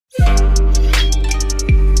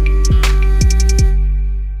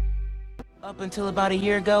until about a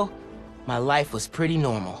year ago, my life was pretty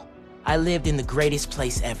normal. I lived in the greatest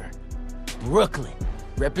place ever. Brooklyn.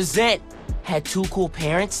 Represent. Had 2 cool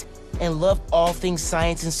parents, and loved all things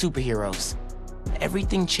science and superheroes.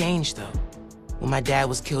 Everything changed, though, when my dad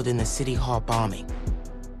was killed in the City Hall bombing.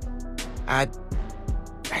 I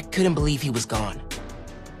couldn't believe he was gone.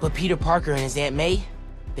 But Peter Parker and his Aunt May,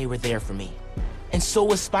 they were there for me. And so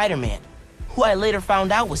was Spider-Man, who I later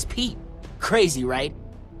found out was Pete. Crazy, right?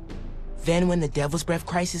 Then when the Devil's Breath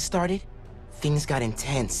crisis started, things got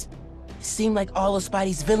intense. It seemed like all of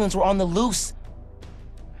Spidey's villains were on the loose.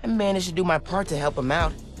 I managed to do my part to help him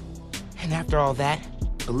out. And after all that,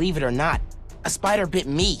 believe it or not, a spider bit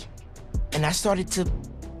me. And I started to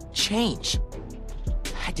change.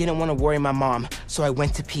 I didn't want to worry my mom, so I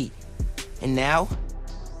went to Pete. And now,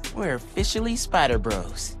 we're officially Spider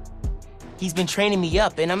Bros. He's been training me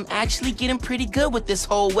up, and I'm actually getting pretty good with this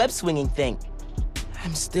whole web-swinging thing.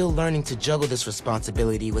 I'm still learning to juggle this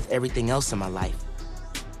responsibility with everything else in my life.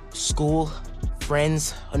 School,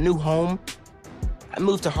 friends, a new home. I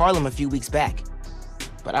moved to Harlem a few weeks back.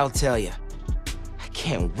 But I'll tell you, I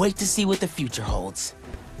can't wait to see what the future holds.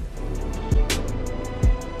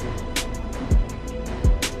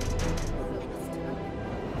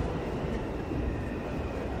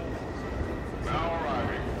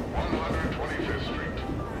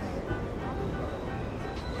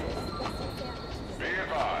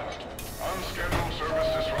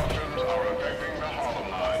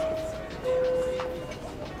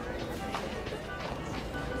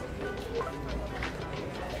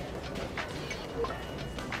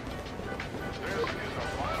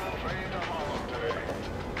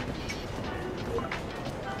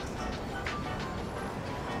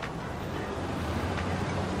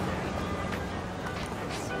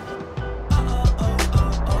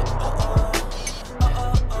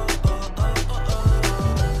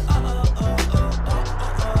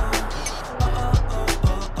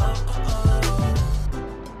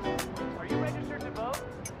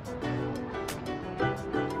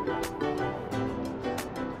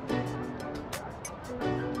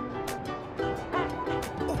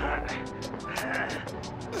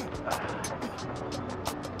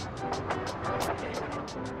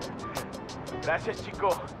 Gracias,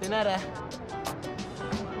 chico. De nada.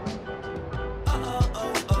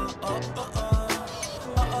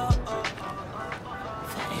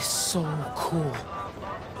 That is so cool.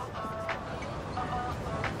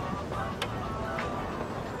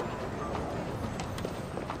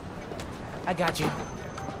 I got you.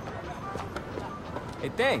 Hey,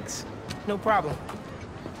 thanks. No problem.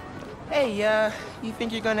 Hey, you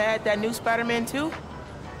think you're gonna add that new Spider-Man too?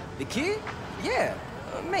 The kid? Yeah,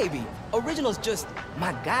 maybe. Original's just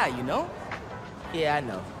my guy, you know? Yeah, I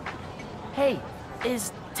know. Hey,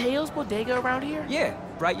 is Teo's Bodega around here? Yeah,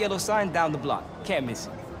 bright yellow sign down the block. Can't miss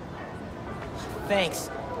it. Thanks.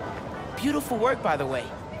 Beautiful work, by the way.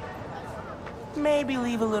 Maybe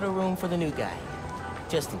leave a little room for the new guy,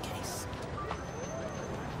 just in case.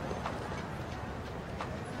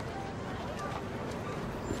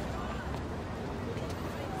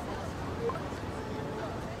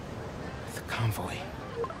 The convoy.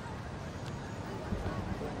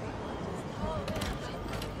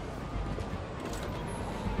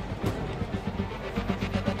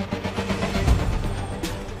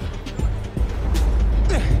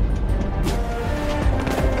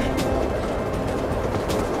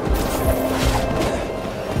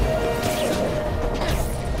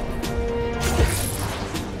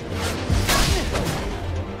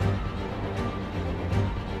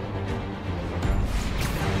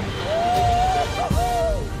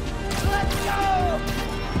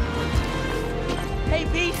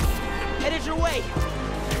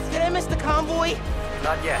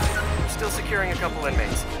 Not yet. We're still securing a couple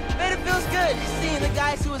inmates. Man, it feels good seeing the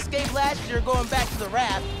guys who escaped last year going back to the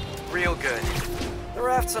raft. Real good. The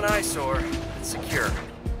raft's an eyesore. It's secure.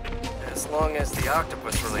 As long as the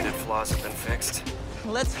octopus-related flaws have been fixed.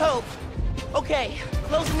 Let's hope. Okay,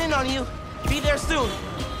 closing in on you. Be there soon.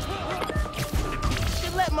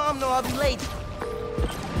 Should let Mom know I'll be late.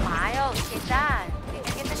 Miles, ¿qué tal? Did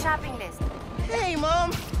you get the shopping list? Hey,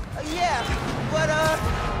 Mom. Yeah, but,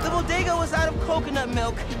 the bodega was out of coconut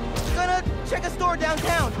milk. Gonna check a store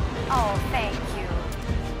downtown. Oh, thank you.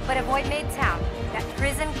 But avoid Midtown. That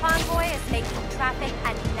prison convoy is making traffic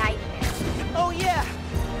a nightmare. Oh, yeah.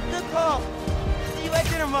 Good call. See you at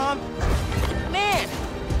dinner, Mom. Man,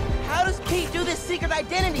 how does Pete do this secret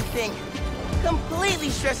identity thing? Completely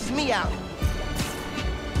stresses me out.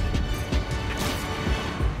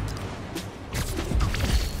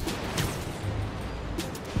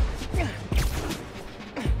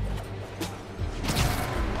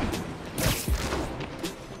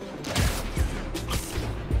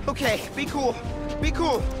 Okay, be cool. Be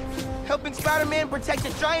cool. Helping Spider-Man protect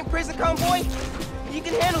a giant prison convoy? You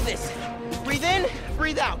can handle this. Breathe in,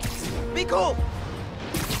 breathe out. Be cool.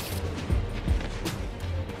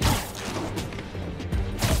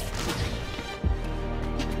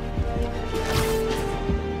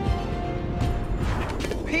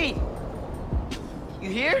 Pete! You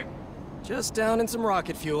here? Just down in some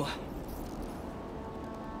rocket fuel.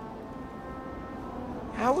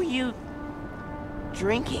 How are you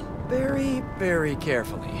drinking? Very, very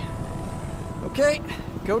carefully. Okay,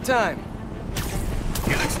 go time.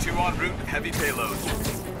 Helix 2 en route, heavy payload.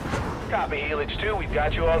 Copy, Helix 2. We've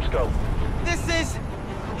got you on scope. This is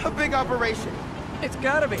a big operation. It's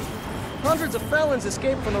gotta be. Hundreds of felons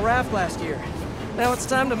escaped from the raft last year. Now it's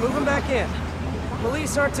time to move them back in.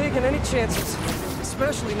 Police aren't taking any chances,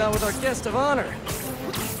 especially not with our guest of honor.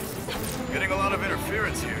 Getting a lot of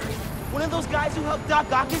interference here. One of those guys who helped Doc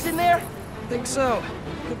Ock is in there? Think so.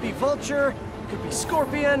 Could be Vulture, could be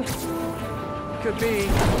Scorpion, could be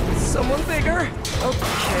someone bigger.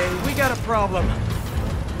 Okay, we got a problem.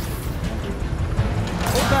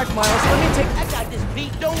 Hold back, Miles. Let me take... I got this,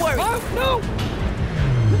 Pete. Don't worry. Oh, no!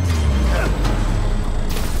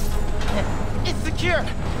 It's secure.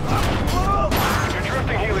 You're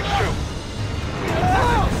drifting, Helix 2.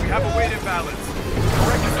 We have a weight imbalance.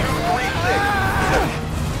 Correction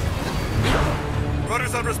 236.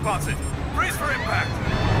 Rudder's unresponsive. Brace for impact.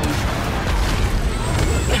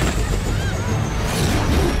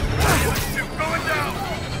 Helix 2 going down.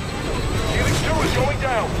 Helix 2 is going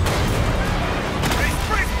down. Brace,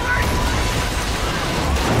 brace, brace!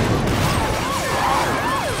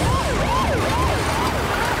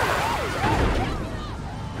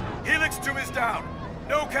 Helix 2 is down.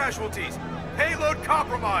 No casualties. Payload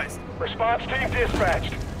compromised. Response team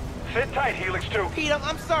dispatched. Sit tight, Helix 2. Pete,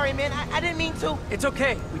 I'm sorry, man. I didn't mean to. It's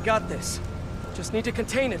okay. We got this. Just need to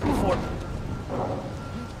contain it before...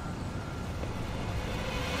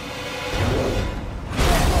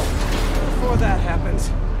 Before that happens.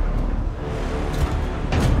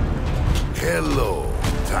 Hello,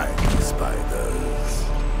 tiny spiders.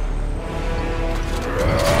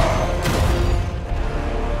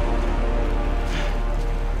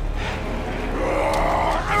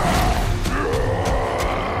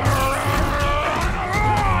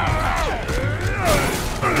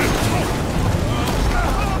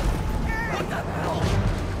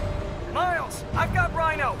 Miles, I've got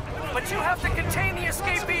Rhino, but you have to contain the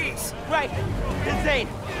escapees. Right. Insane.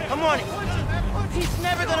 I'm on it. He's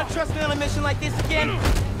never gonna trust me on a mission like this again.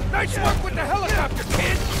 Nice work with the helicopter,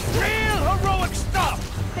 kid. Real heroic stuff.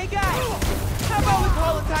 Hey, guys. How about we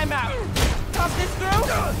call a timeout? Talk this through?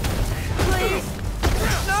 Please?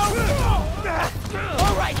 No?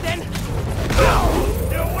 All right, then.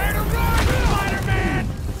 Nowhere to run, Spider-Man!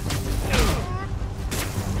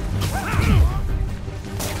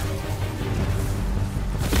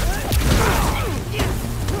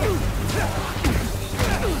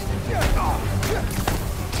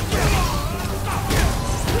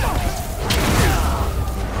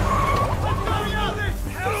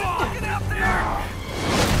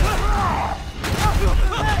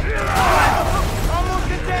 Almost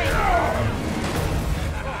contained.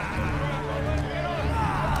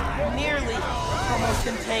 Nearly almost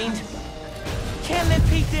contained. Can't let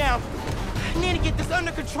Pete down. I need to get this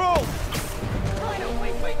under control.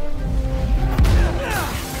 Wait.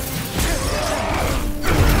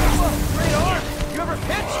 Great arm. You ever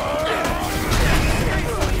pitch?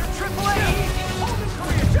 Seriously, you're AAA. Holden's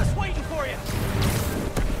career just waiting for you.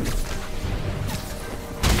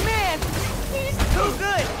 Man, he's too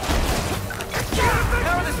good.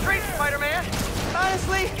 How are the streets, Spider-Man?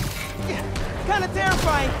 Honestly, kind of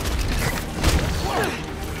terrifying.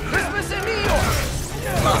 Christmas in New York.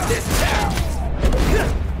 Love this town.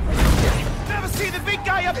 Never see the big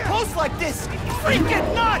guy up close like this.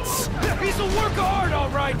 Freaking nuts! He's a work of art, all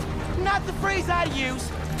right. Not the phrase I'd use.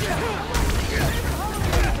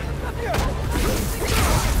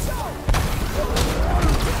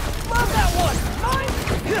 Love that one.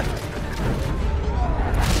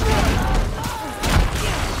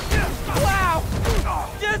 Wow!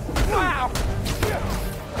 Just wow!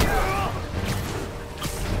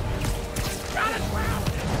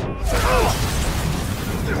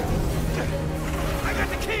 I got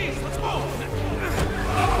the keys. Let's move.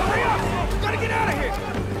 Hurry up! Gotta get out of here.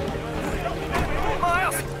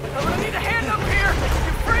 Miles, I'm gonna need a hand up here.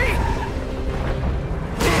 You free?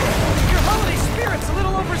 Your holiday spirit's a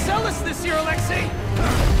little overzealous this year, Alexei.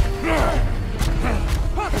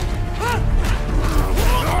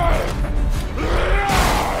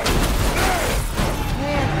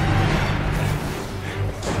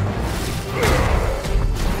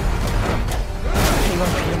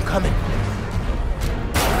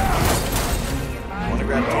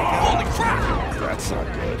 That's not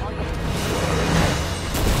good.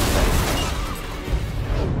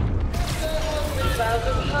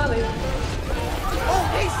 Oh,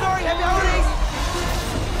 hey, sorry, happy holidays!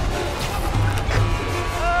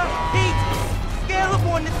 Pete, scale of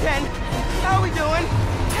 1 to 10. How we doing?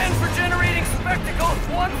 10 for generating spectacle,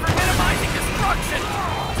 1 for minimizing destruction.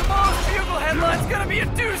 Tomorrow's bugle headline's gonna be a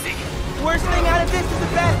doozy. Worst thing out of this is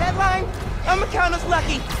a bad headline? I'ma count us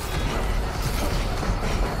lucky.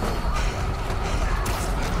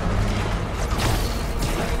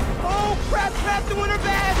 Oh, crap, doing her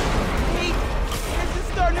bad! Pete, this is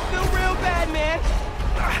starting to feel real bad, man.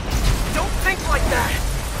 Don't think like that.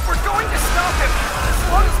 We're going to stop him, as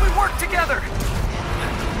long as we work together.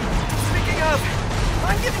 Speaking of,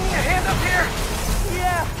 I'm giving you a hand up here.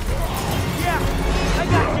 Yeah, I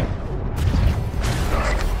got you.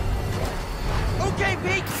 Okay,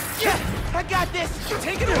 Pete. Yeah, I got this.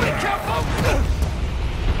 Take it away, Capo.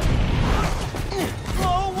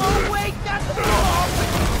 Whoa, wait, that's the ball.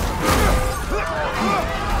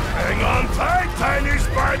 Hang on tight, tiny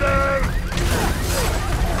spider!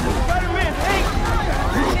 Spider-Man, hey!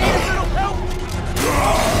 Need a little help?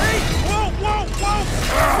 Hey! Whoa!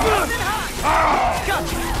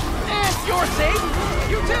 Gotcha! And you're safe!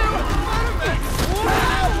 You too! Spider-Man!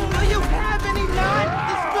 Wow! Do you have any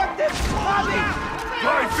non-destructive hobbies?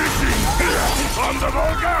 Fly fishing! On the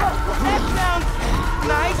Volga! That sounds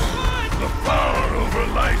nice! The power over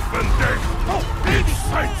life and death! Oh, baby!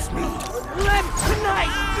 Excites me! Left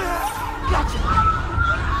tonight! Gotcha!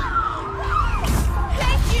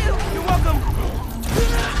 Thank you! You're welcome!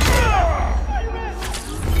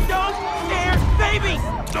 Don't scare babies!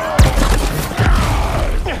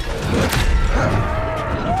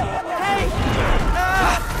 Hey!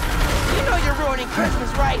 You know you're ruining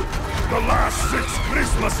Christmas, right? The last 6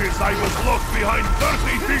 Christmases I was locked behind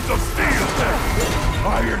 30 feet of steel!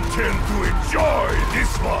 I intend to enjoy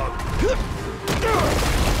this one!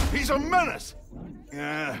 He's a menace!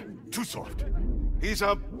 Too soft. He's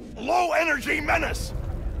a low-energy menace!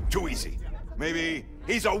 Too easy. Maybe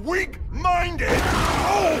he's a weak-minded...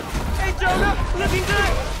 Oh! Hey, Jonah! Looking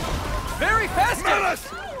good! Very festive! Menace!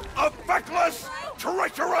 A feckless,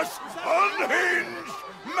 treacherous, unhinged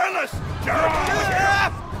menace!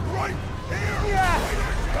 Right here!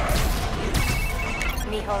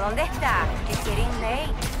 Mijo, ¿dónde está? It's getting late.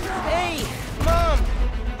 Hey, Mom!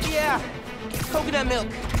 Yeah, coconut milk.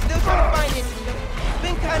 Still trying to find it.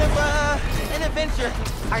 Been kind of, an adventure.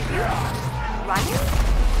 Are you running?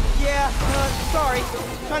 Yeah, sorry.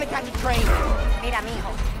 Trying to catch a train. Mira,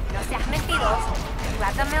 mijo, no seas mentiroso.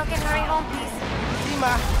 Grab the milk and hurry home, please. Sí,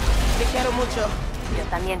 ma. Te quiero mucho. Yo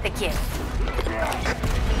también te quiero.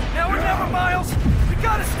 Now or never, Miles. We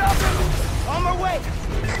gotta stop him. On my way.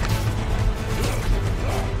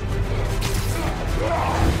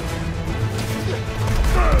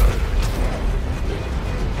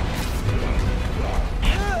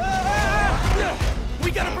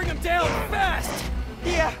 We gotta bring him down fast.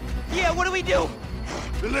 Yeah, what do we do?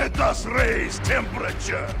 Let us raise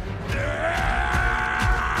temperature! Oh,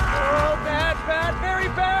 bad, very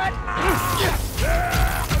bad.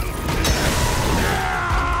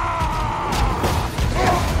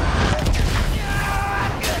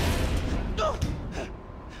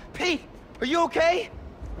 Pete, are you okay?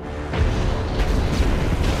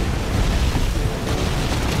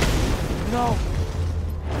 No.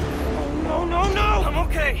 Oh, no! I'm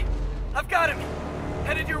okay. I've got him.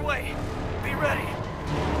 Headed your way. Be ready.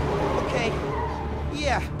 Okay.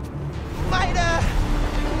 Yeah. Might,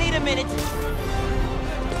 need a minute.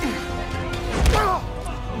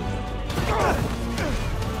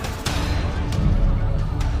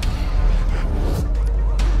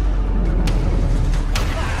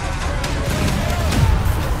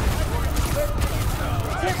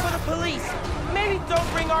 Tip for the police. Maybe don't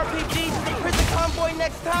bring RPGs to the prison convoy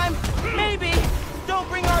next time. Maybe don't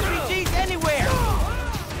bring RPGs anywhere.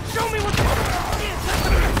 Show me what the...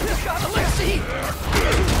 Let's see. No.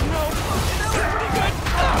 That was pretty good.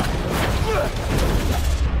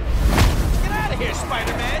 Get out of here,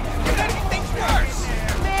 Spider-Man. You're making things worse.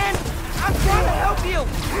 Man, I'm trying to help you.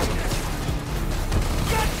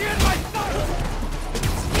 Got you in my sights.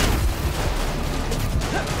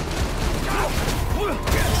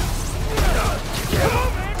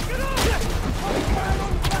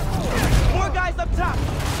 More guys up top.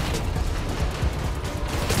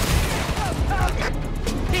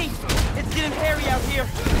 Pete, it's getting hairy out here.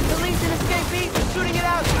 Police and escapees are shooting it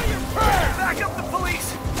out. Back up the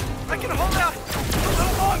police. I can hold out a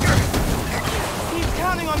little longer. He's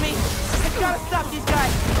counting on me. I gotta stop these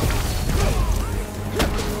guys.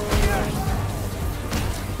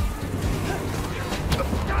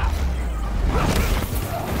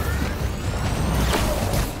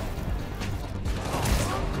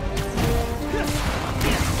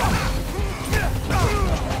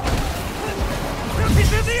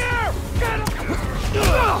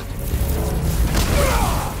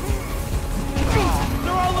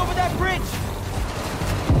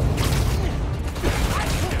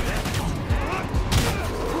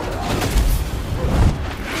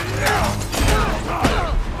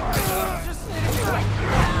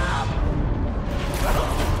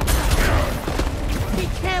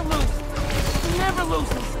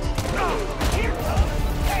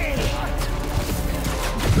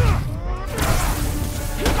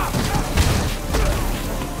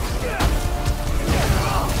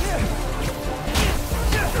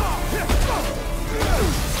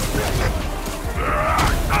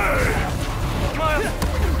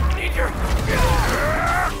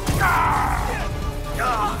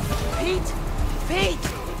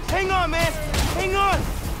 Hang on, man! Hang on!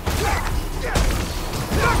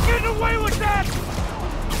 Not getting away with that!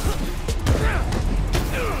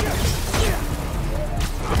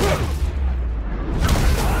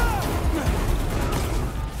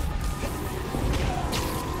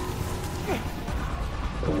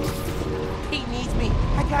 Pete needs me.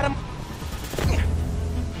 I got him.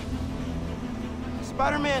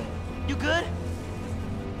 Spider-Man, you good?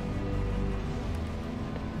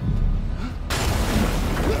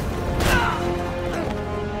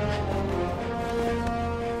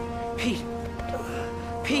 Pete.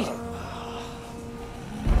 Pete.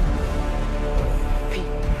 Pete.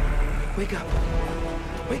 Wake up.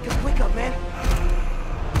 Wake up, man.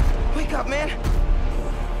 Wake up, man.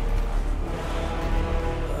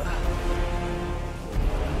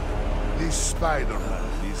 This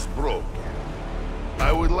Spider-Man is broken.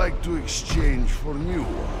 I would like to exchange for new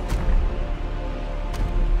one.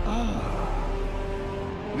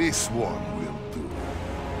 This one will do.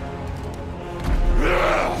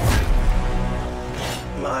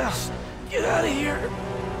 Miles, get out of here.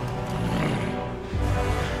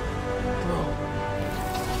 Bro.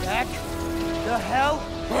 Back? The hell?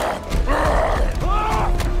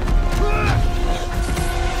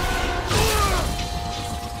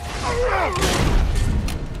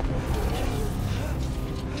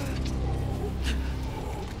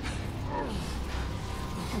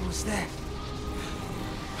 What was that?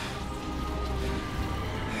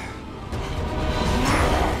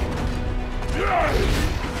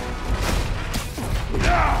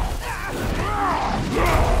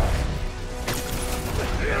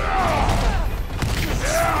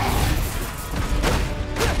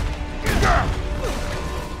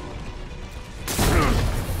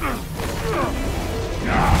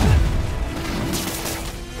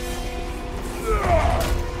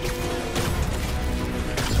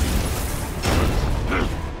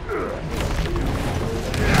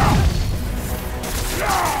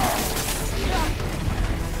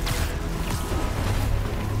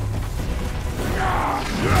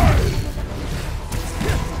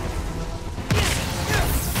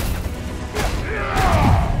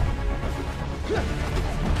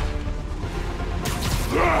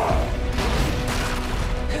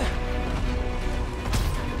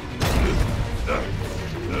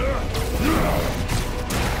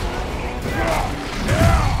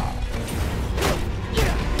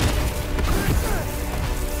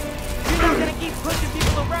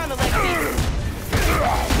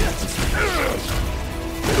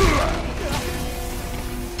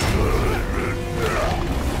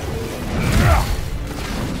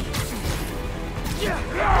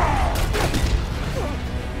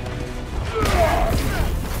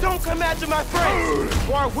 Don't come after my friends,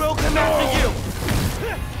 or I will come after you.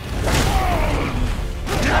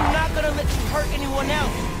 I'm not gonna let you hurt anyone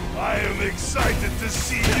else. I am excited to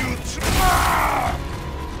see you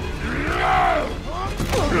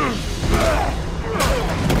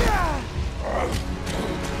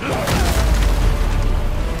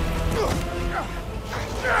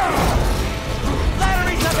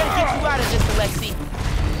Flattery's not gonna get you out of this, Alexi.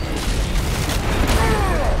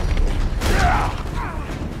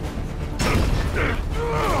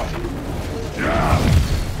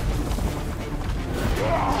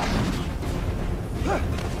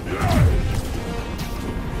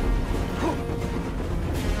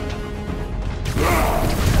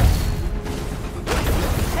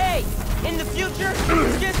 Hey, in the future,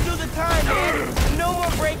 just do the time, man. No more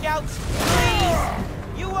breakouts,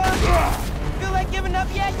 please. You, feel like giving up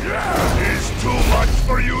yet? It's too much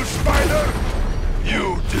for you, Spider!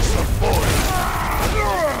 You disappoint!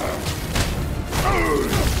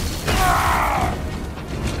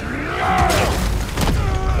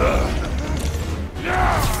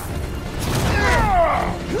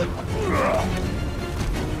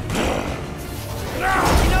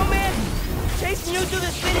 You know, man, chasing you through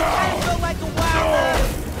the city kind of felt like a wild,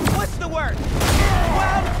 what's the word?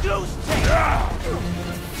 Wild goose chase!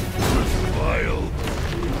 Wild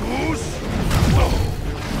goose?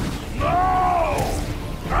 No!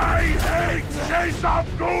 I hate chase of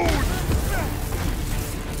goose!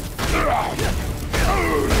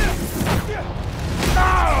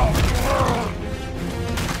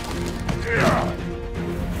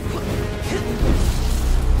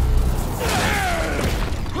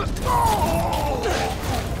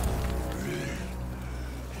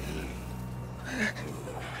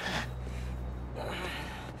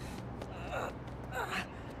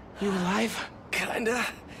 You alive? Kinda.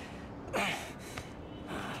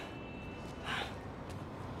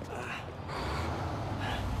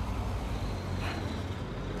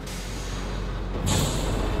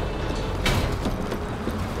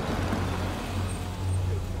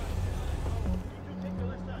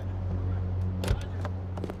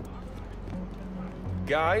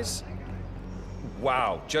 Guys,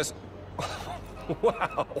 wow, just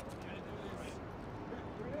wow.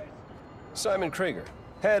 Simon Krieger,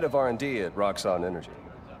 head of R&D at Roxxon Energy.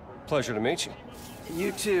 Pleasure to meet you.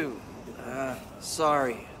 You too.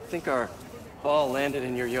 Sorry. I think our ball landed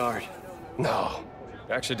in your yard. No,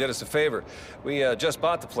 actually did us a favor. We just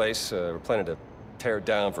bought the place. We're planning to tear it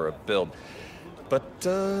down for a build. But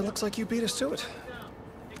looks like you beat us to it.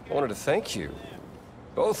 I wanted to thank you,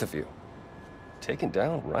 both of you. Taking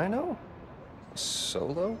down Rhino?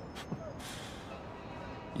 Solo?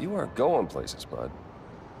 You are going places, bud.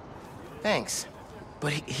 Thanks.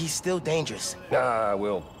 But he's still dangerous. Nah,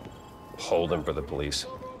 we'll hold him for the police.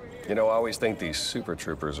 You know, I always think these super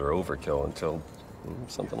troopers are overkill until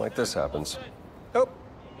something like this happens. Oh,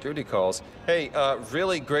 duty calls. Hey,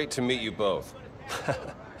 really great to meet you both.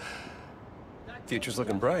 Future's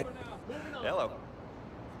looking bright. Hello.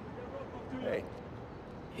 Hey.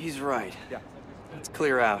 He's right. Yeah. Let's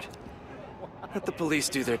clear out. Let the police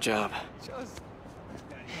do their job.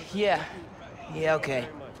 Yeah. Yeah, okay.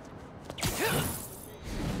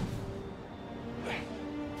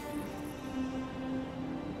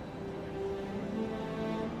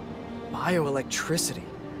 Bioelectricity.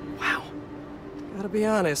 Wow. Gotta be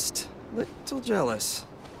honest, little jealous.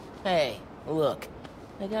 Hey, look.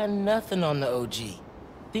 I got nothing on the OG.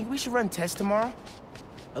 Think we should run tests tomorrow?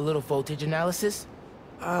 A little voltage analysis?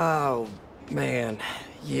 Oh, man.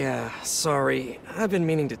 Yeah, sorry. I've been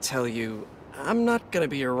meaning to tell you, I'm not gonna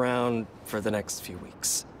be around for the next few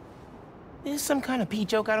weeks. Is some kind of pee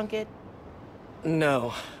joke I don't get?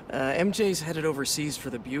 No. MJ's headed overseas for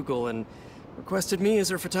the Bugle and requested me as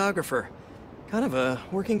her photographer. Kind of a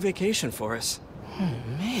working vacation for us. Oh,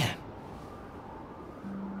 man.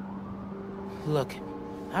 Look,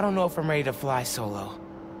 I don't know if I'm ready to fly solo.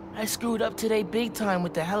 I screwed up today big time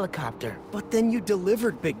with the helicopter. But then you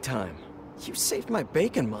delivered big time. You saved my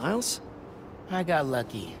bacon, Miles. I got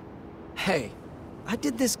lucky. Hey, I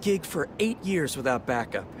did this gig for 8 years without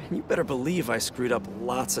backup, and you better believe I screwed up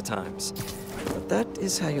lots of times. But that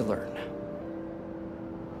is how you learn.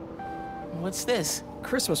 What's this?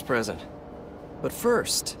 Christmas present. But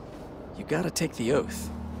first, you gotta take the oath.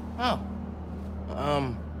 Oh.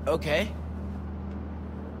 Okay.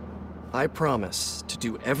 I promise to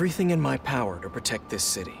do everything in my power to protect this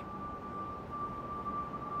city.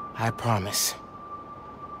 I promise.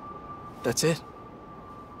 That's it?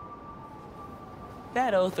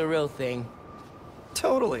 That oath a real thing?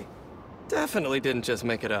 Totally. Definitely didn't just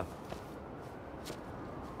make it up.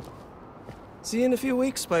 See you in a few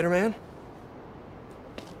weeks, Spider-Man.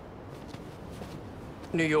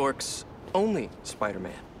 New York's only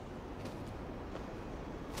Spider-Man.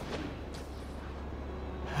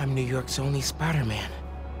 I'm New York's only Spider-Man.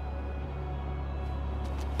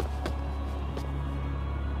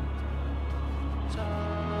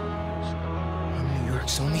 I'm New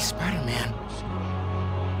York's only Spider-Man.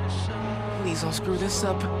 Please don't screw this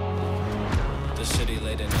up. The city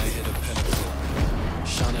late at night hit a pinnacle.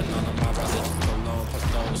 Shining on my brother alone, put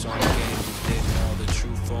those on the game. They know the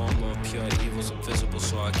true form of pure evil's invisible,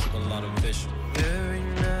 so I keep a lot of vision. Every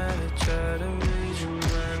night I try to read your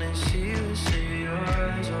mind and see you see your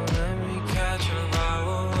eyes. Don't let me catch a lie,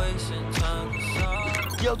 we're wasting time.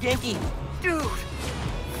 Yo, Genki. Dude!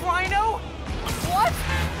 Rhino? What?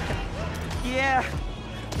 Yeah.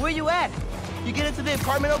 Where you at? You get into the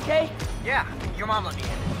apartment okay? Yeah, your mom let me in.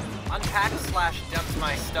 Unpacked/dumped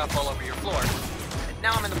my stuff all over your floor. And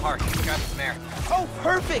now I'm in the park, grabbing some air. Oh,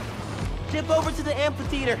 perfect! Dip over to the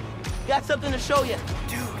amphitheater. Got something to show you.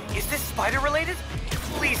 Dude, is this spider-related?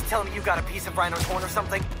 Please tell me you got a piece of Rhino's horn or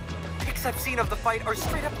something. Pics I've seen of the fight are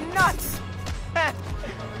straight up nuts!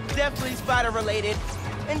 Definitely spider-related.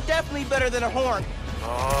 And definitely better than a horn.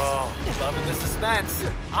 Oh, loving the suspense.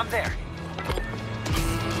 I'm there.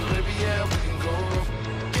 Baby, yeah, we can go.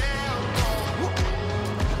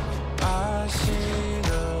 I see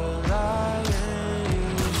the light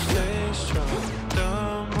and you stay strong. The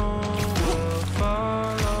moon will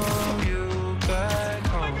follow you back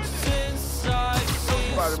home. Since I've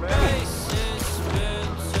seen space, it's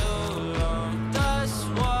been too long. That's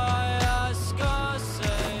why I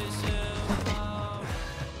Scarface in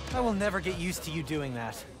my... I will never get used to you doing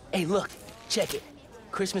that. Hey, look. Check it.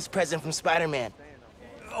 Christmas present from Spider-Man.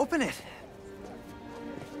 Open it.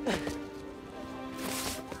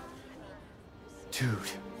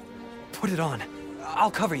 Dude, put it on.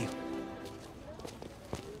 I'll cover you.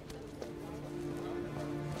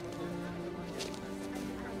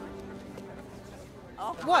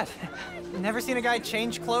 What? Never seen a guy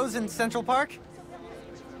change clothes in Central Park?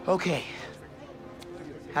 Okay.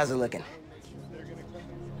 How's it looking?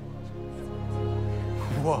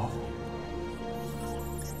 Whoa.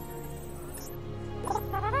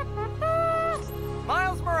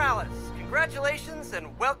 Congratulations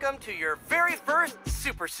and welcome to your very first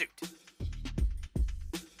super suit.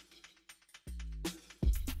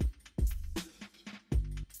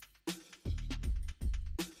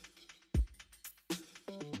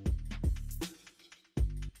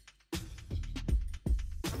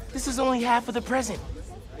 This is only half of the present.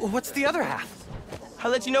 What's the other half? I'll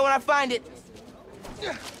let you know when I find it.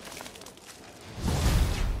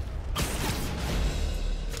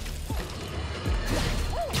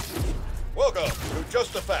 Welcome to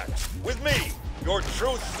Just the Facts, with me, your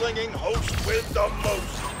truth-slinging host with the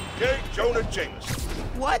most, J. Jonah Jameson.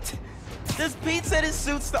 What? Does Pete said it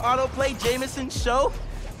suits the autoplay Jameson show?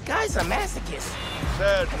 Guy's a masochist.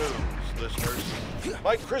 Sad news, listeners.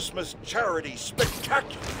 My Christmas charity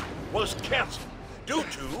spectacular was canceled due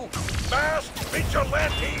to mass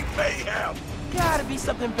vigilante mayhem. Gotta be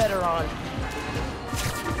something better on.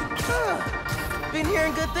 Been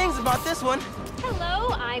hearing good things about this one.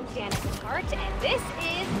 Hello, I'm Danica Hart, and this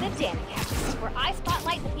is the Danicast, where I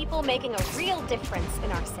spotlight the people making a real difference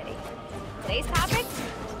in our city. Today's topic?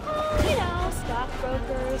 You know,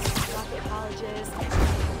 stockbrokers, rocket colleges,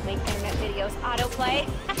 link internet videos, autoplay.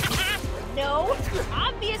 No,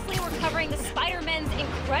 obviously we're covering the Spider-Man's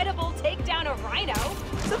incredible takedown of Rhino.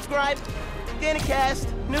 Subscribe.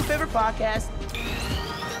 Danicast, new favorite podcast.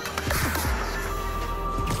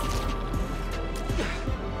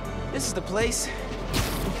 This is the place.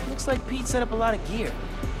 Looks like Pete set up a lot of gear.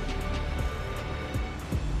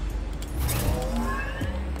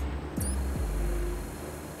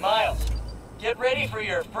 Miles, get ready for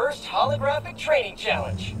your first holographic training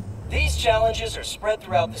challenge. These challenges are spread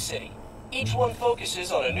throughout the city. Each one focuses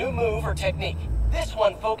on a new move or technique. This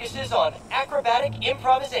one focuses on acrobatic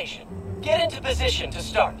improvisation. Get into position to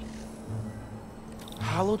start.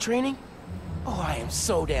 Holo training? Oh, I am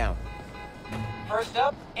so down. First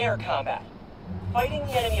up, air combat. Fighting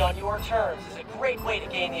the enemy on your terms is a great way to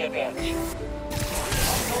gain the advantage.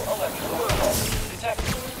 Also, electrical assault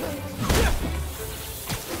detected.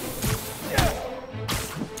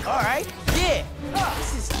 All right, yeah.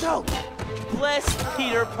 This is dope. Bless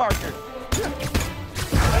Peter Parker.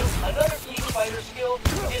 Another key fighter skill,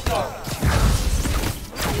 disarming.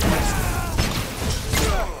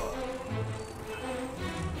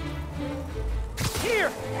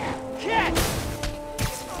 Here! Catch!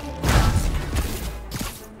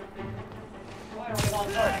 Firing on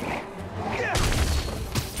target.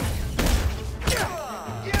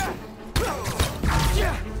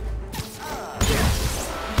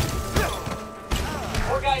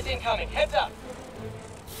 More guys incoming, heads up.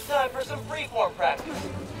 Time for some freeform practice.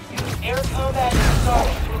 Use air combat and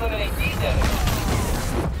disarming to eliminate these enemies.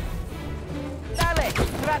 Dale,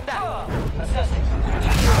 trata. Assessing.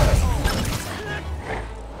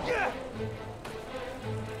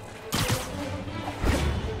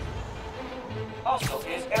 Hostile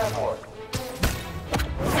is airborne.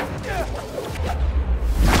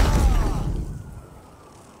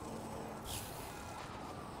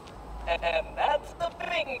 And that's the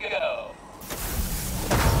bingo!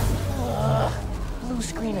 Blue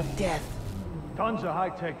screen of death. Tons of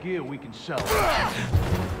high-tech gear we can sell.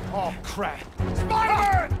 Oh, crap.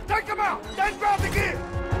 Spider-Man! Take him out! Then grab the gear!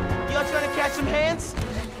 Y'all trying to catch some hands?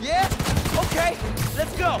 Yeah? Okay,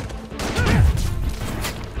 let's go.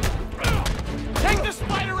 Take the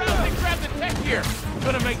spider out and grab the tech gear.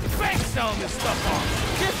 Gonna make bank selling this stuff off.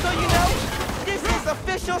 Just so you know, this is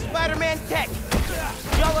official Spider-Man tech.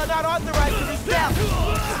 Y'all are not authorized to resell.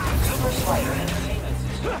 Super Spider Entertainment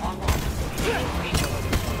System online.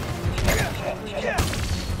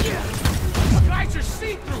 The guys are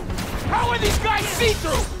see-through. How are these guys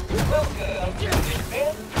see-through? Welcome to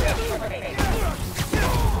advanced training.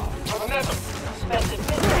 Remember,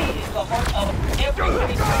 specificity is the heart of every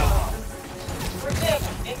training. For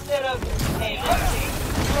example, instead of, hey, update,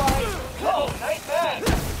 try, oh, nice bag.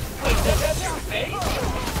 Wait, that's your face?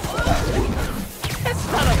 That's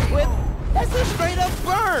not a whip. That's a straight up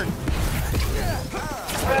burn.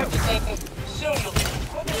 Practicing. Soon you'll be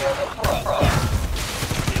quicker than a pro.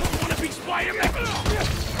 You don't want to be Spider-Man?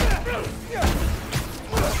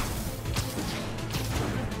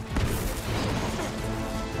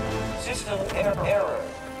 System error.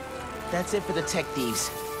 That's it for the tech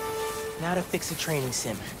thieves. Now to fix a training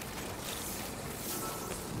sim.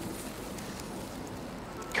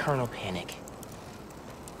 Kernel panic.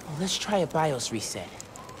 Well, let's try a BIOS reset.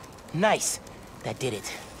 Nice. That did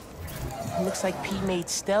it. Looks like Pete made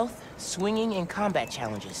stealth, swinging, and combat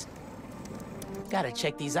challenges. Gotta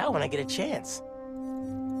check these out when I get a chance.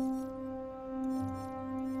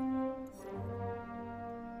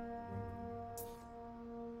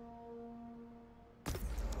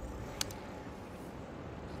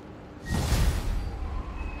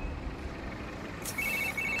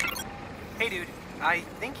 Hey dude, I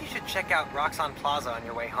think you should check out Roxxon Plaza on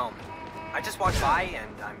your way home. I just walked by and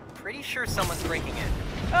I'm pretty sure someone's breaking in.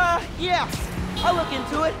 Yeah. I'll look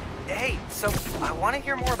into it. Hey, so I want to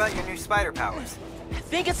hear more about your new spider powers. I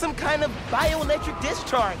think it's some kind of bioelectric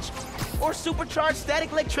discharge. Or supercharged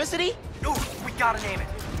static electricity. Ooh, we gotta name it.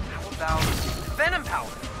 How about Venom Power?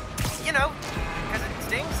 You know, because it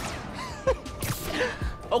stings.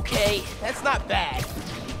 Okay, that's not bad.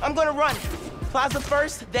 I'm gonna run. Plaza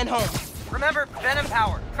first, then home. Remember, Venom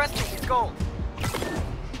Power. Trust me, it's gold.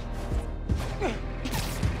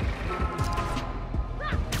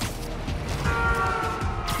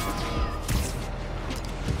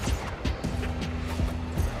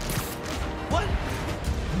 What?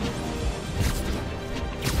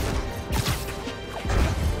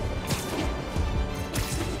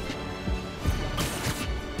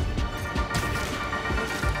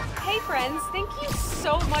 Hey friends, thank you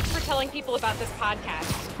so much for telling people about this podcast.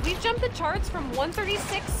 We've jumped the charts from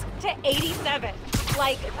 136 to 87.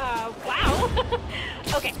 Like, wow.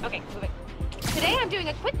 Okay, moving. Today I'm doing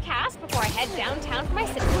a quick cast before I head downtown for my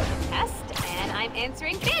citizenship test, and I'm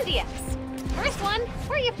answering fan DMs. First one,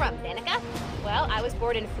 where are you from, Danica? Well, I was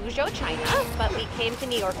born in Fuzhou, China, but we came to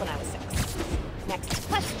New York when I was 6. Next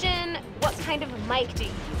question, what kind of mic do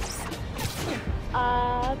you use?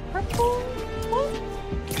 Purple?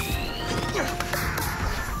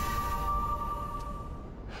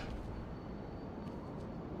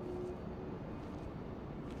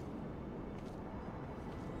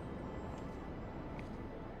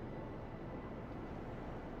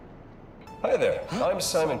 Hi there, I'm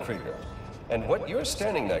Simon Krieger, and what you're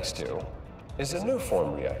standing next to is a new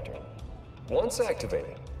form reactor. Once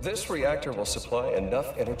activated, this reactor will supply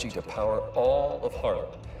enough energy to power all of Harlem.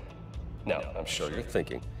 Now, I'm sure you're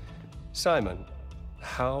thinking, Simon,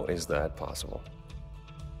 how is that possible?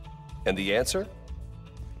 And the answer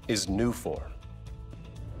is new form.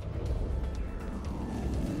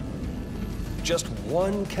 Just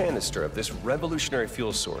one canister of this revolutionary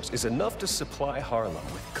fuel source is enough to supply Harlem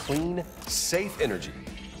with clean, safe energy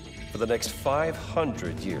for the next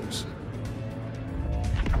 500 years.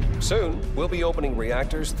 Soon, we'll be opening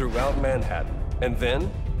reactors throughout Manhattan, and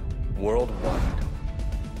then worldwide.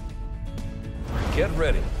 Get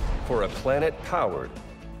ready for a planet powered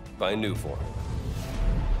by new form.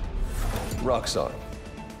 Roxxon,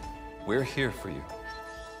 we're here for you.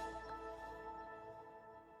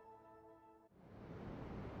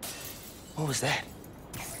 What was that?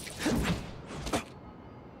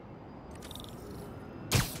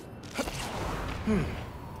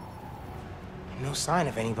 No sign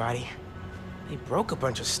of anybody. They broke a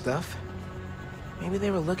bunch of stuff. Maybe they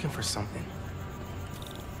were looking for something.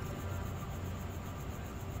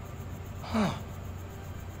 Huh.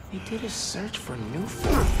 They did a search for new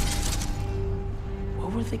form.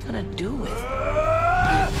 What were they gonna do with it?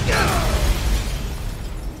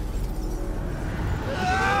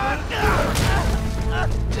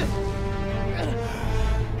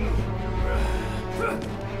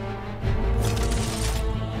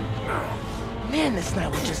 Man, this night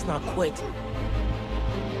will just not quit.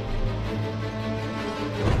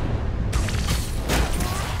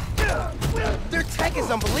 Their tech is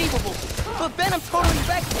unbelievable, but Venom totally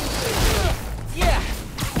wrecked it. Yeah,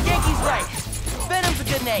 Yankee's right. Venom's a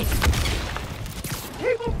good name.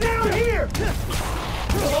 Keep them down here!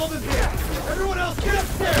 We'll hold him here. Everyone else, get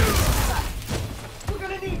upstairs! We're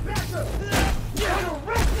gonna need backup!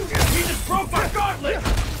 He just broke my gauntlet! I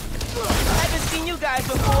haven't seen you guys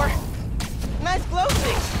before. Nice glow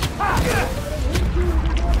sticks.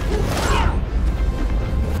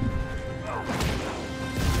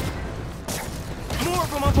 More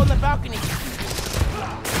of them up on the balcony.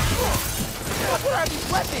 What are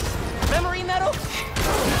these weapons? Memory metal?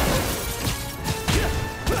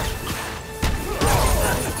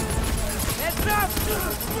 Heads up!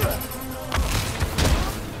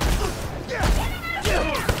 Get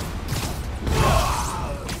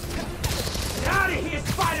out of here,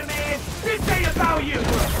 Spider-Man! This ain't about you!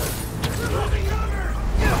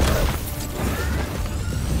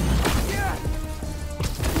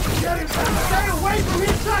 Get him! Stay away from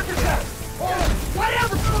his sucker! Or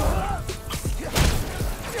whatever!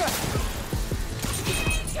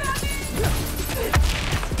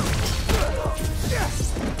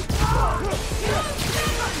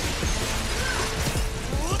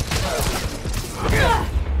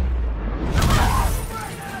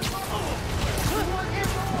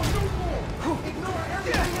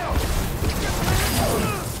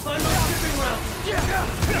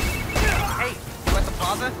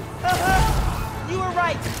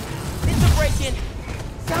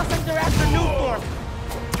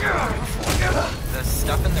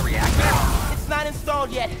 stuff in the reactor? It's not installed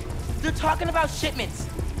yet. They're talking about shipments.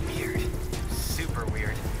 Weird. Super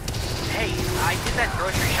weird. Hey, I did that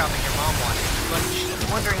grocery shopping your mom wanted, but she's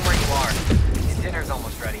wondering where you are. Dinner's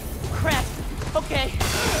almost ready. Crap. Okay,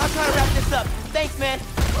 I'll try to wrap this up. Thanks, man.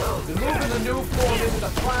 They're moving the new form into the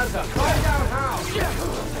plaza. Find out how.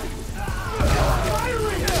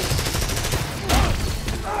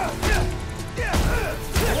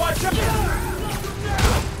 Watch out!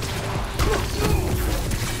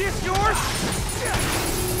 This yours?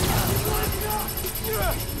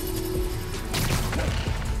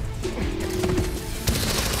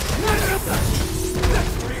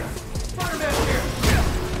 Spider-Man here!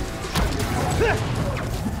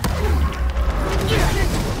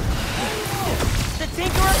 The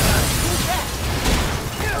Tinkerer? Who's that?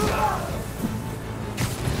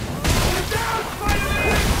 Get down,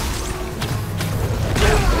 Spider-Man!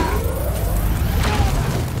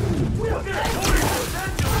 We'll get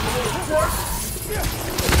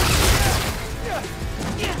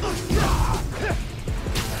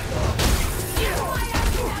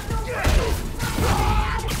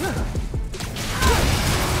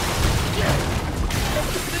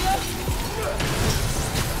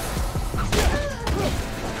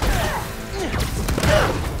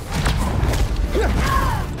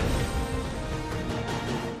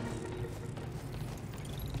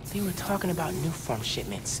They were talking about new form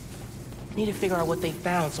shipments. Need to figure out what they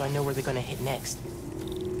found so I know where they're gonna hit next.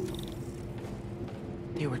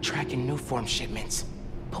 They were tracking new form shipments.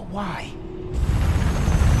 But why?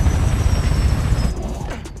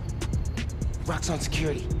 Rock's on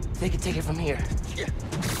security. They can take it from here.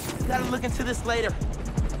 Gotta look into this later.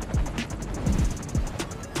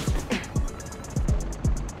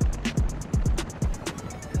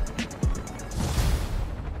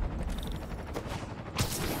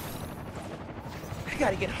 I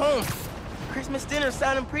gotta get home. Christmas dinner's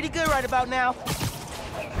sounding pretty good right about now.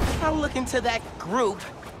 I'll look into that group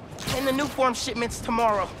and the new form shipments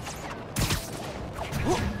tomorrow.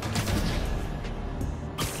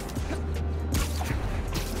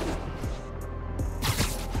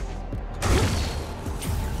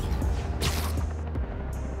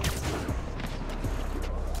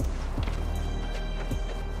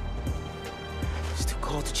 It's too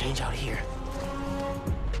cold to change out here.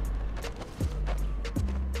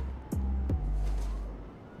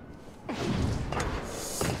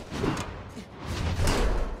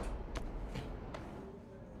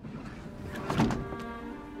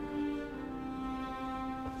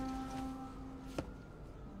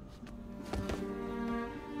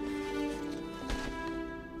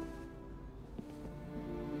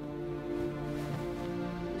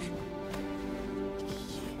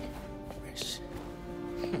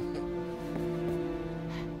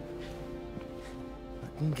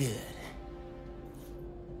 Good.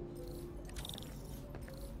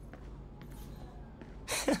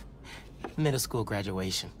 Middle school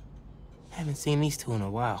graduation. Haven't seen these two in a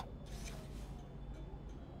while.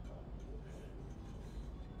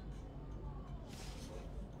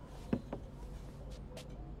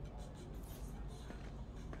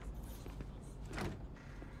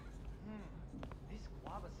 This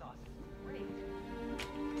guava sauce is great.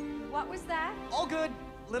 What was that? All good.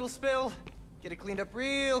 Little spill. Get it cleaned up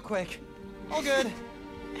real quick. All good.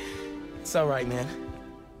 It's all right, man.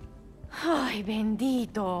 Ay,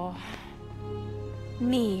 bendito.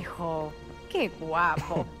 Mi hijo. Qué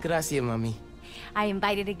guapo. Gracias, mami. I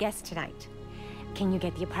invited a guest tonight. Can you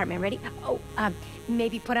get the apartment ready? Oh,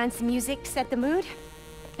 maybe put on some music to set the mood?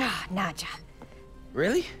 Ah, Naja.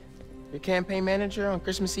 Really? Your campaign manager on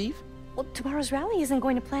Christmas Eve? Well, tomorrow's rally isn't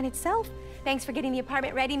going to plan itself. Thanks for getting the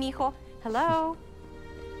apartment ready, mijo. Hello?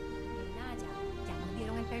 Naja, ya nos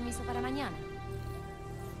dieron el permiso para mañana.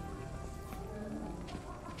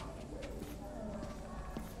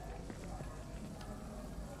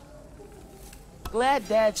 Glad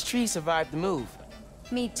Dad's tree survived the move.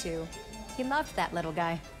 Me too. He loved that little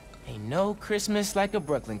guy. Ain't no Christmas like a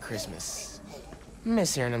Brooklyn Christmas.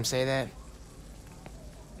 Miss hearing him say that.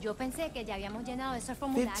 Yo pensé que ya habíamos llenado esos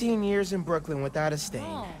formularios. 15 years in Brooklyn without a stain.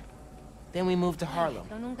 No. Then we moved to Harlem.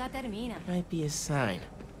 Esto nunca termina. Might be a sign.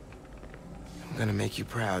 I'm gonna make you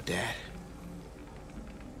proud, Dad.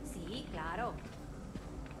 Sí, claro.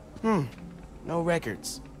 No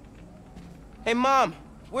records. Hey, Mom,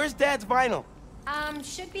 where's Dad's vinyl?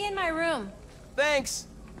 Should be in my room. Thanks.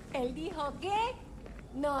 ¿Él dijo qué?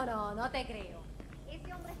 No, no te creo.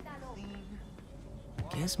 Ese hombre está loco.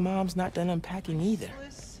 Guess Mom's not done unpacking either.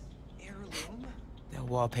 Heirloom? That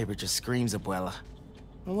wallpaper just screams Abuela.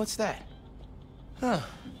 Well, what's that? Huh.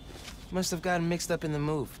 Must have gotten mixed up in the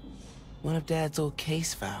move. One of Dad's old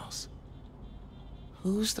case files.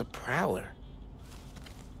 Who's the Prowler?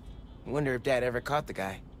 Wonder if Dad ever caught the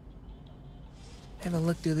guy. Haven't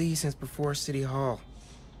looked through these since before City Hall.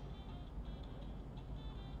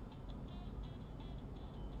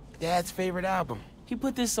 Dad's favorite album. He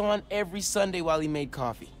put this on every Sunday while he made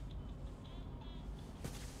coffee.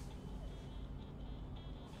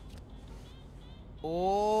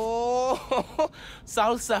 Oh,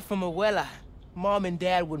 salsa from abuela. Mom and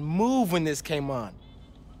Dad would move when this came on.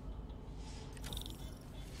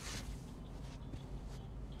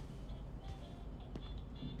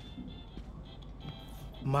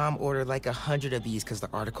 Mom ordered like 100 of these because the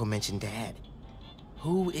article mentioned Dad.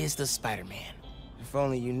 Who is the Spider-Man? If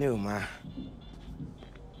only you knew, Ma.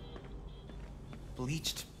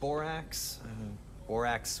 Bleached borax,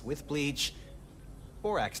 borax with bleach,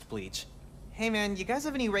 boraxed bleach. Hey man, you guys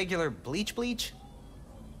have any regular bleach?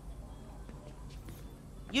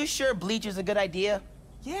 You sure bleach is a good idea?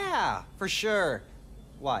 Yeah, for sure.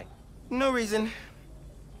 Why? No reason.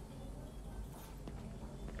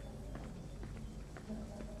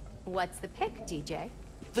 What's the pick, DJ?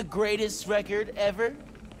 The greatest record ever?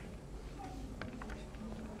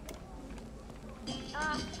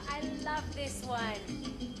 Oh, I love this one.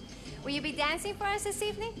 Will you be dancing for us this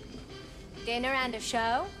evening? Dinner and a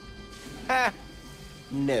show? Ha!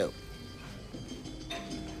 No.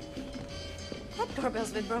 That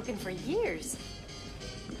doorbell's been broken for years.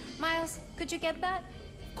 Miles, could you get that?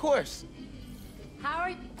 Of course. How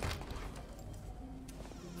are you?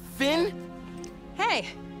 Finn? Hey!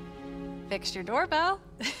 Fixed your doorbell.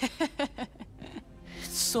 It's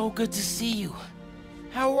so good to see you.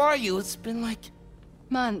 How are you? It's been like...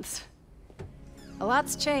 months. A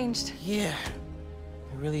lot's changed. Yeah,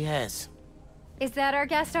 it really has. Is that our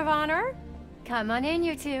guest of honor? Come on in,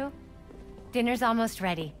 you two. Dinner's almost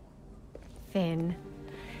ready. Finn,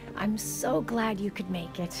 I'm so glad you could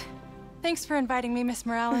make it. Thanks for inviting me, Miss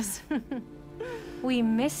Morales. We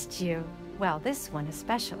missed you. Well, this one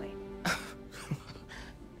especially.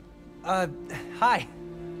 Hi.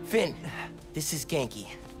 Finn, this is Genki,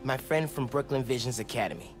 my friend from Brooklyn Visions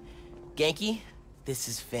Academy. Genki, this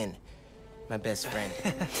is Finn, my best friend.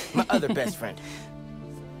 My other best friend.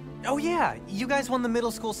 Oh yeah, you guys won the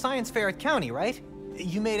middle school science fair at County, right?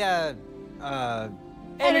 You made a,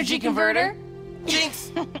 Energy converter?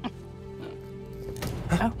 Jinx!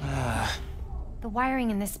 The wiring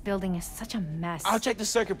in this building is such a mess. I'll check the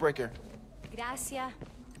circuit breaker. Gracias.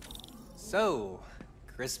 So,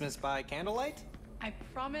 Christmas by candlelight? I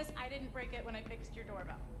promise I didn't break it when I fixed your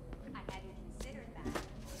doorbell. I hadn't considered that.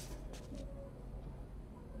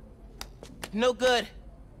 No good.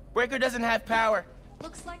 Breaker doesn't have power.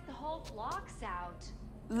 Looks like the whole block's out.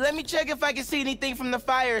 Let me check if I can see anything from the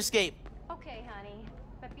fire escape. Okay, honey,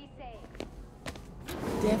 but be safe.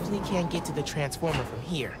 Definitely can't get to the transformer from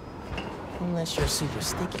here. Unless you're super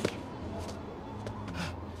sticky.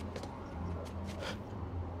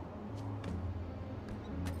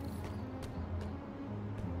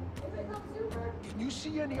 Can you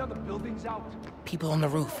see any other buildings out? People on the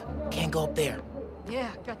roof. Can't go up there.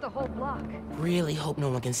 Yeah, got the whole block. Really hope no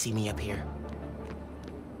one can see me up here.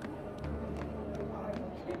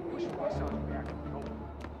 Wish my son's back. No,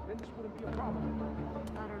 then this wouldn't be a problem.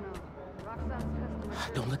 I don't know. Roxanne's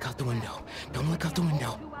customer... Don't look out the window. Don't look out the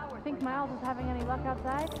window. Think Miles is having any luck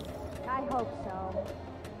outside? I hope so.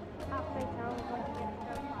 Halfway town we're going to get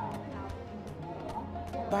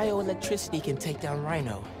a Bioelectricity can take down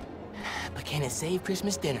Rhino. But can it save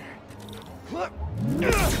Christmas dinner? Come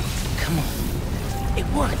on. It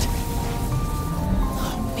worked!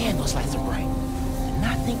 Oh man, those lights are bright. Did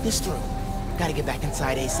not think this through. Gotta get back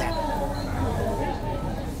inside ASAP.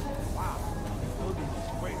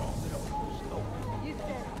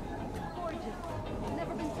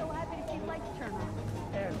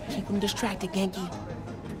 Keep him distracted, Genki.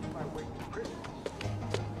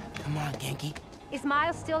 Come on, Genki. Is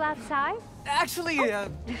Miles still outside? Actually,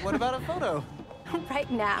 what about a photo?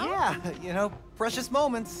 Right now? Yeah, you know, precious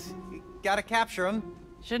moments. You gotta capture them.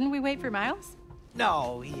 Shouldn't we wait for Miles?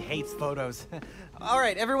 No, he hates photos. All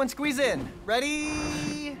right, everyone squeeze in.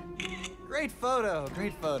 Ready? Great photo,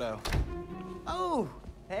 great photo. Oh,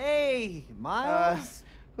 hey, Miles.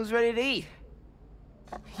 Who's ready to eat?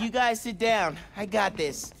 You guys sit down. I got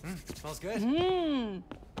this. Smells good. Sometimes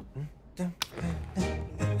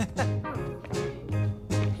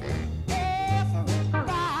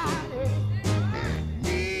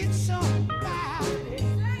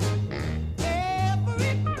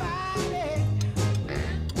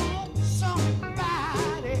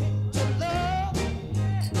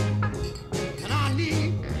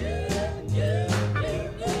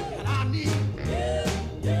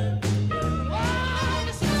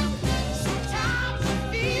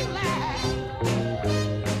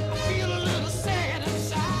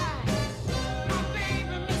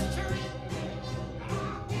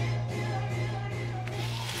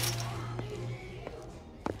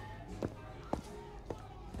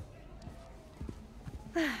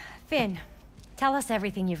Finn, tell us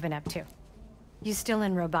everything you've been up to. You still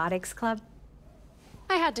in robotics club?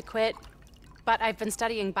 I had to quit, but I've been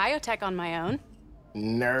studying biotech on my own.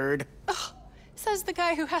 Nerd. Ugh, says the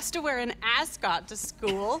guy who has to wear an ascot to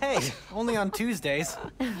school. Hey, only on Tuesdays.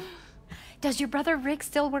 Does your brother Rick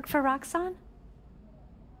still work for Roxxon?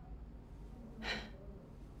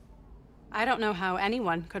 I don't know how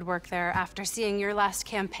anyone could work there after seeing your last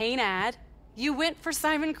campaign ad. You went for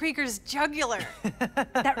Simon Krieger's jugular.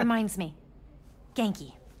 That reminds me.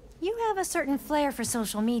 Genki, you have a certain flair for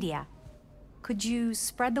social media. Could you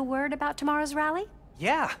spread the word about tomorrow's rally?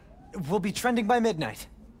 Yeah, we'll be trending by midnight.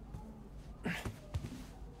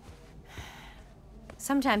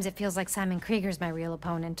 Sometimes it feels like Simon Krieger's my real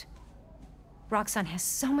opponent. Roxxon has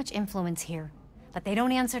so much influence here, but they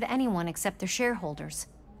don't answer to anyone except their shareholders.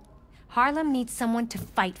 Harlem needs someone to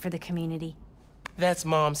fight for the community. That's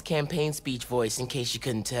Mom's campaign speech voice, in case you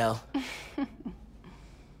couldn't tell.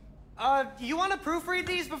 You want to proofread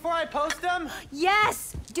these before I post them?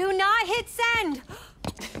 Yes! Do not hit send!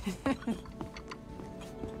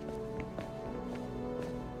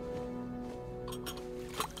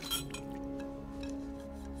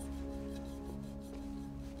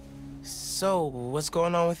 So, what's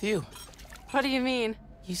going on with you? What do you mean?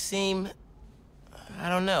 You seem... I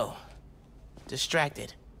don't know.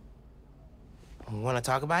 Distracted. Want to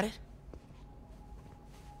talk about it?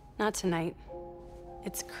 Not tonight.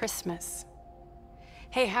 It's Christmas.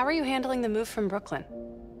 Hey, how are you handling the move from Brooklyn?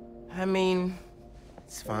 I mean,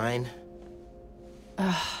 it's fine.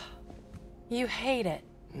 Ugh. You hate it.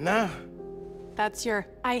 Nah. That's your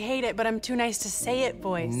I hate it, but I'm too nice to say it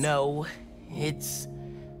voice. No, it's...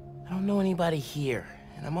 I don't know anybody here,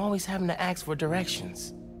 and I'm always having to ask for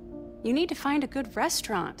directions. You need to find a good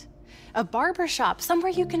restaurant. A barber shop,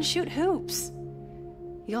 somewhere you can shoot hoops.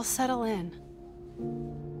 You'll settle in.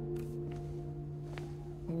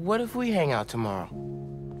 What if we hang out tomorrow?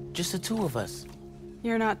 Just the two of us.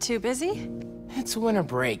 You're not too busy? It's winter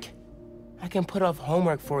break. I can put off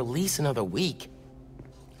homework for at least another week.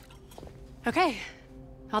 Okay.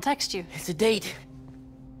 I'll text you. It's a date.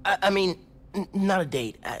 I mean, not a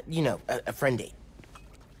date. You know, a friend date.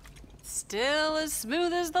 Still as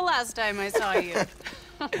smooth as the last time I saw you.